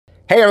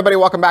Hey everybody,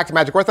 welcome back to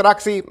Magic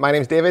Orthodoxy. My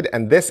name's David,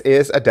 and this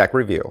is a deck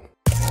review.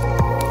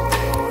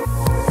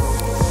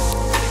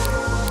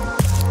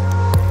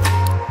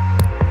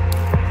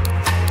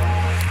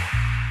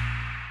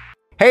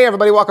 Hey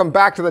everybody, welcome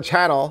back to the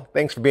channel.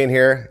 Thanks for being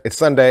here. It's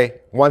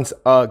Sunday, once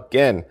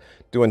again,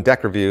 doing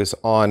deck reviews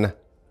on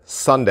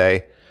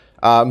Sunday.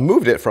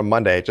 Moved it from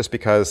Monday just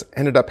because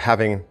ended up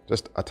having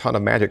just a ton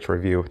of Magic to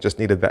review, just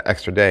needed that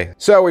extra day.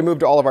 So we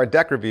moved all of our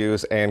deck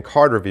reviews and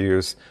card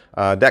reviews,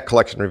 deck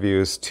collection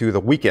reviews to the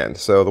weekend.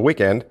 So the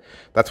weekend,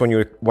 that's when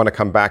you want to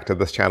come back to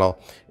this channel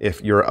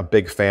if you're a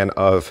big fan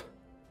of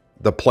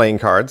the playing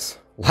cards,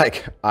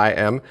 like I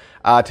am.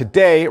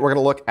 Today, we're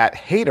gonna look at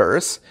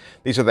Haters.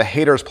 These are the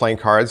Haters playing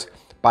cards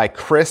by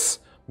Kris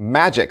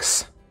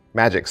Magix.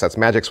 Magix, that's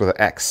Magix with an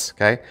X,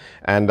 okay?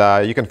 And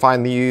you can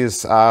find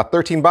these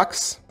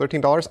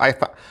 $13.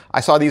 I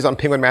saw these on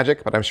Penguin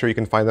Magic, but I'm sure you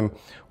can find them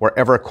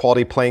wherever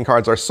quality playing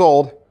cards are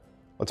sold.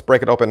 Let's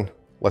break it open.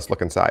 Let's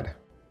look inside.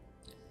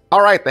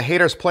 All right, the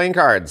Haters playing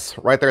cards.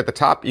 Right there at the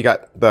top, you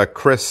got the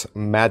Kris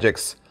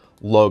Magix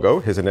logo,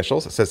 his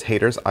initials. It says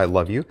Haters, I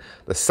love you.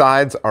 The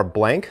sides are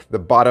blank. The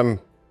bottom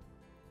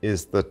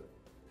is the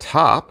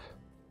top.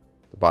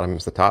 The bottom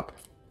is the top.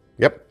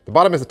 Yep, the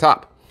bottom is the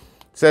top.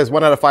 It says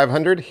 1 out of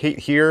 500, hate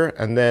here,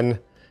 and then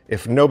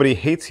if nobody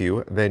hates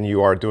you, then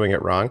you are doing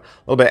it wrong. A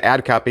little bit of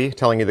ad copy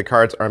telling you the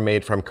cards are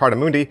made from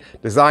Cardamundi,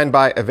 designed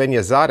by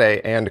Evgenia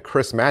Zade and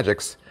Kris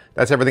Magix.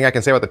 That's everything I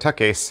can say about the tuck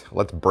case.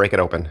 Let's break it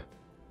open.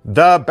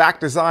 The back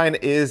design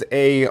is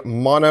a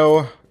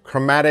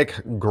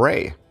monochromatic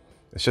gray.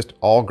 It's just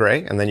all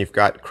gray, and then you've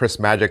got Kris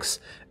Magix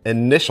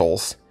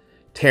initials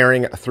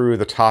tearing through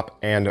the top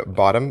and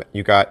bottom.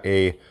 You got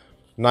a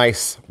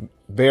nice,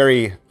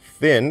 very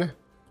thin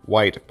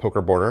white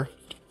poker border,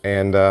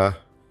 and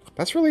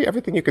that's really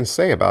everything you can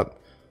say about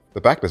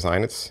the back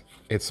design.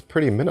 It's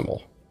pretty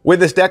minimal. With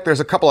this deck, there's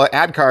a couple of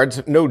ad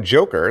cards, no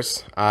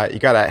jokers. You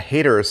got a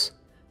Haters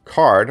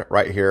card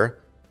right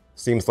here.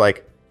 Seems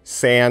like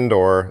sand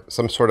or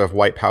some sort of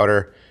white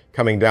powder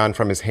coming down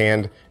from his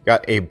hand.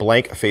 Got a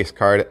blank face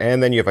card,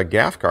 and then you have a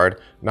gaff card,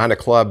 9 of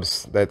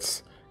clubs,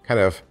 that's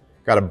kind of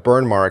got a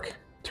burn mark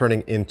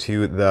turning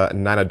into the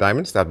 9 of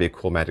diamonds. That'd be a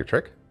cool magic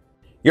trick.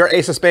 Your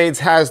Ace of Spades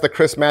has the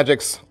Kris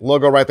Magix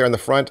logo right there in the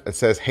front. It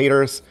says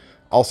Haters.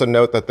 Also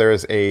note that there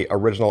is a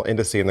original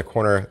indice in the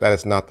corner. That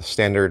is not the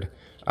standard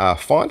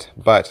font,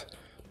 but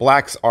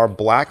blacks are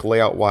black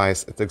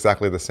layout-wise. It's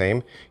exactly the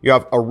same. You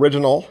have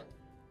original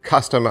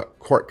custom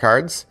court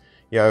cards.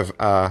 You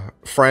have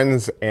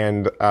friends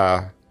and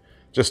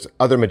just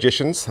other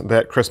magicians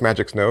that Kris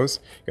Magix knows.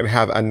 You're gonna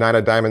have a 9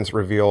 of diamonds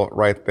reveal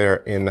right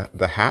there in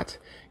the hat.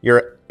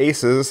 Your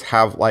aces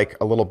have like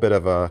a little bit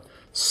of a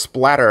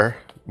splatter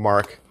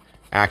mark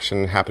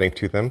action happening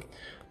to them.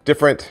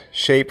 Different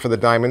shape for the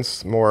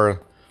diamonds,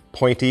 more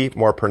pointy,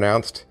 more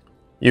pronounced.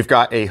 You've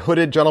got a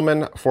hooded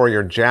gentleman for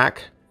your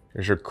jack.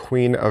 Here's your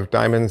queen of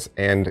diamonds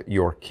and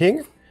your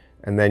king.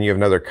 And then you have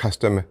another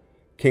custom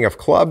king of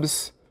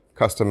clubs,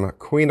 custom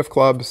queen of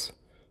clubs,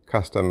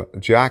 custom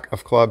jack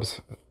of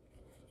clubs.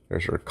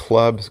 There's your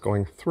clubs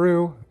going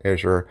through.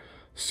 There's your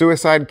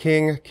suicide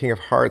king, king of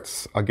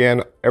hearts.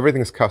 Again,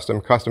 everything's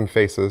custom, custom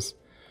faces.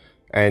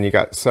 And you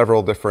got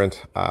several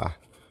different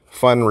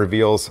fun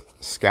reveals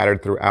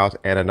scattered throughout,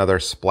 and another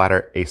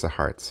splatter ace of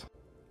hearts.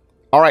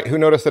 All right, who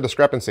noticed the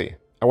discrepancy?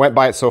 I went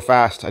by it so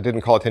fast, I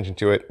didn't call attention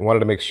to it.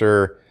 Wanted to make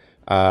sure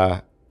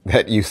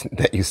that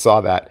you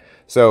saw that.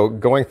 So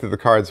going through the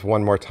cards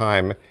one more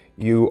time,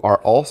 you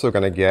are also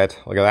gonna get,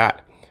 look at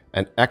that,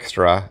 an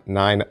extra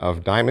 9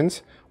 of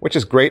diamonds, which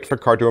is great for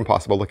Card to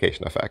Impossible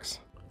location effects.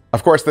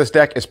 Of course, this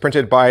deck is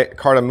printed by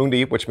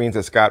Cardamundi, which means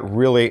it's got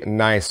really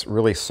nice,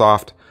 really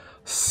soft,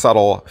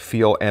 subtle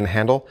feel and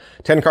handle.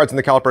 10 cards in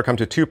the caliper come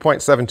to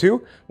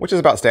 2.72, which is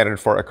about standard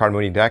for a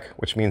Cardamundi deck,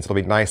 which means it'll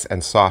be nice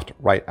and soft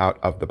right out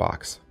of the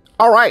box.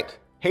 All right,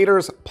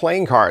 Haters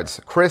playing cards,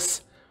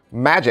 Kris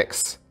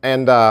Magix,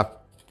 and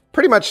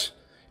pretty much,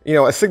 you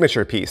know, a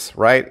signature piece,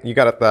 right? You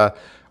got the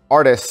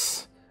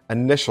artist's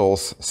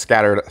initials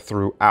scattered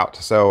throughout.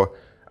 So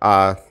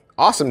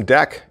awesome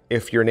deck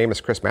if your name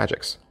is Kris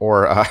Magix,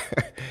 or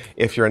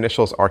if your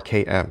initials are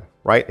KM,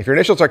 right? If your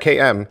initials are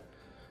KM,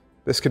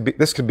 this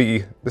could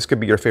be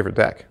your favorite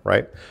deck,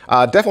 right?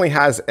 Definitely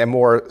has a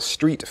more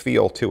street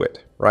feel to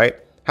it, right?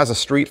 Has a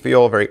street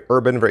feel, very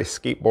urban, very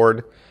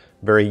skateboard,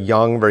 very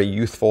young, very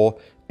youthful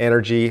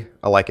energy.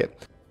 I like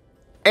it.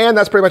 And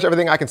that's pretty much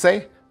everything I can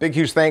say. Big,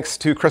 huge thanks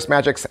to Kris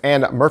Magix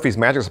and Murphy's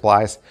Magic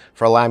Supplies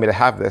for allowing me to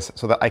have this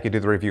so that I could do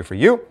the review for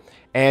you.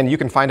 And you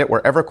can find it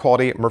wherever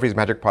quality Murphy's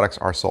Magic products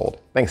are sold.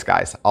 Thanks,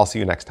 guys. I'll see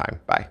you next time.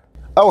 Bye.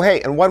 Oh,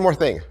 hey, and one more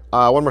thing.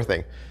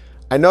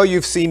 I know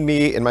you've seen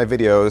me in my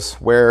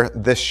videos wear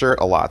this shirt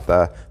a lot,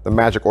 the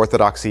Magic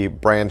Orthodoxy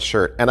brand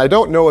shirt. And I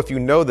don't know if you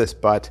know this,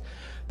 but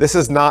this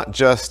is not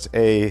just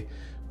a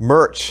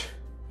merch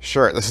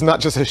shirt. This is not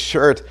just a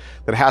shirt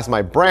that has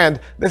my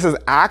brand. This is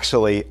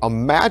actually a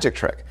magic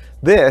trick.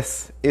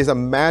 This is a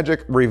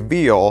Magic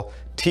Reveal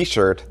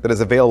t-shirt that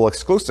is available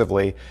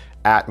exclusively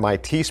at my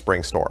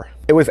Teespring store.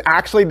 It was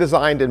actually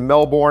designed in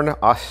Melbourne,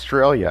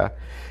 Australia,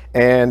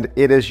 and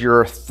it is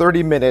your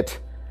 30-minute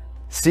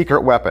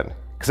secret weapon.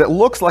 Because it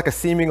looks like a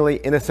seemingly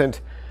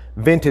innocent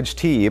vintage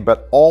tee,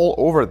 but all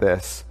over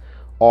this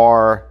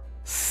are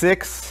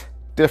 6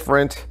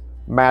 different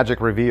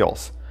magic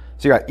reveals.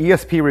 So you got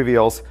ESP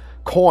reveals,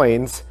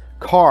 coins,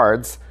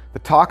 cards, the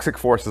toxic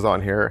forces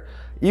on here,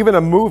 even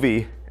a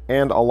movie,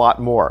 and a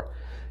lot more.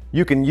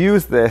 You can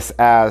use this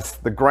as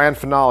the grand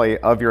finale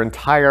of your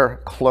entire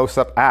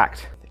close-up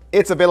act.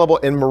 It's available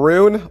in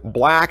maroon,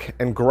 black,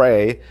 and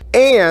gray.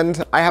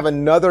 And I have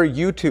another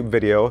YouTube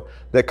video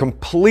that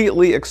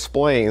completely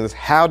explains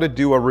how to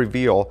do a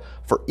reveal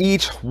for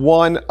each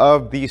one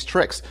of these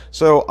tricks.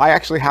 So I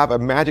actually have a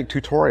magic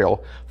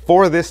tutorial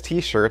for this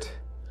t-shirt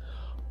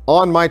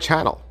on my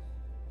channel.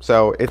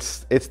 So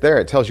it's there.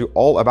 It tells you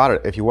all about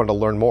it if you want to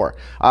learn more.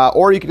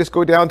 Or you can just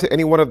go down to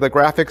any one of the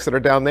graphics that are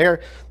down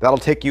there. That'll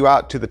take you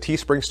out to the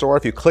Teespring store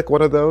if you click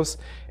one of those.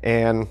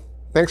 And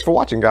thanks for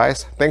watching,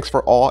 guys. Thanks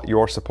for all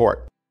your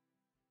support.